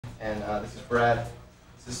and this is Brad.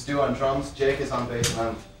 This is Stu on drums, Jake is on bass, and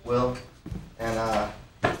I'm Will, and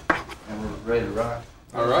we're ready to rock.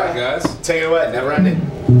 All right, guys. Take it away, Neverending.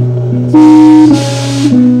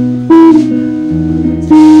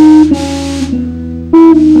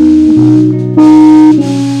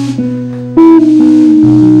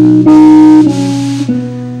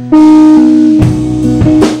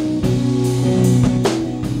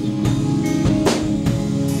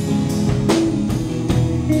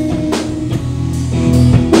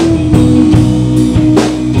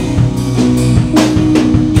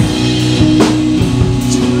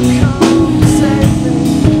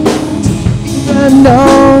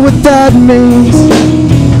 Know what that means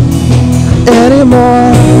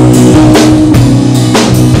anymore.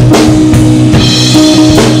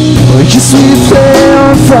 Well, yes, we play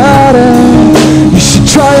on Friday. You should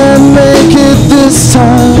try and make it this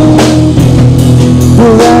time.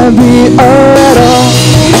 Will that be at all?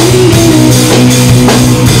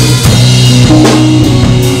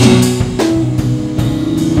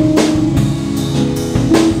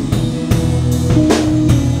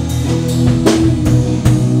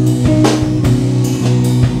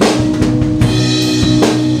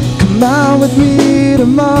 With me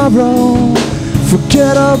tomorrow,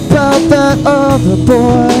 forget about that other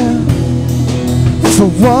boy for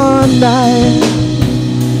one night.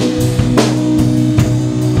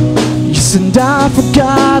 Yes, and I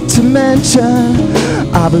forgot to mention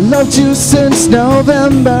I've loved you since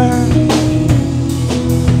November.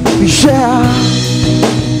 Yeah,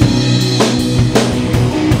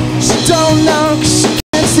 she don't know 'cause she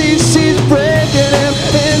can't see she's breaking him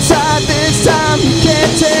inside. This time you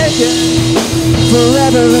can't take it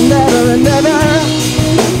forever and ever and ever.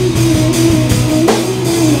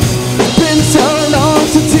 Been so long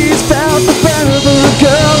since he's felt the burn of a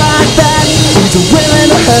girl like that. He's willing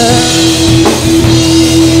to hurt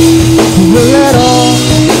will at all.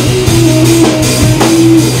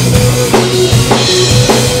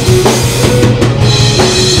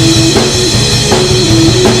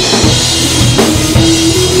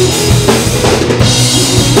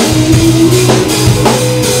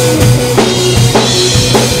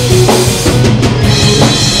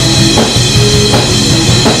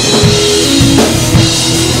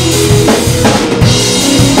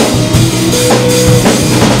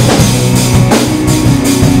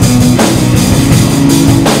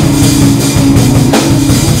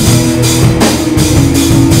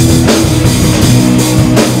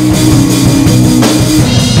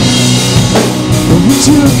 Would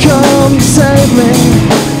you come save me?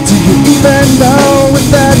 Do you even know what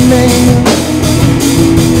that means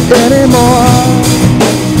anymore?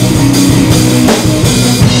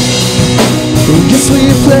 Guess we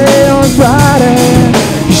play on Friday.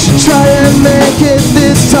 You should try and make it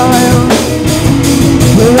this time.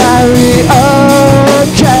 Will I be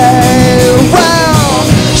okay? Well,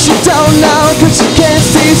 she don't know 'cause she can't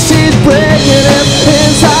see she's breaking him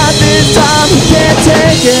inside. This time he can't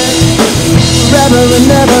take it forever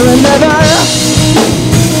and ever and ever.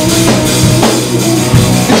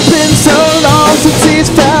 It's been so long since he's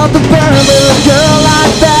felt the burn of a girl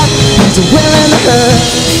like that. He's willing to hurt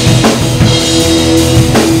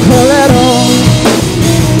her at all.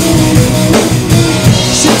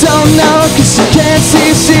 She don't know 'cause she can't see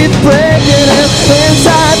she's breaking him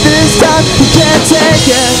inside. This time he can't take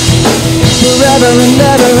it forever and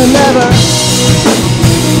ever and ever.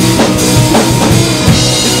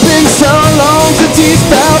 So long since he's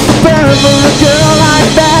felt the burn for a girl like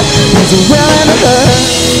that. He's willing to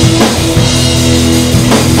hurt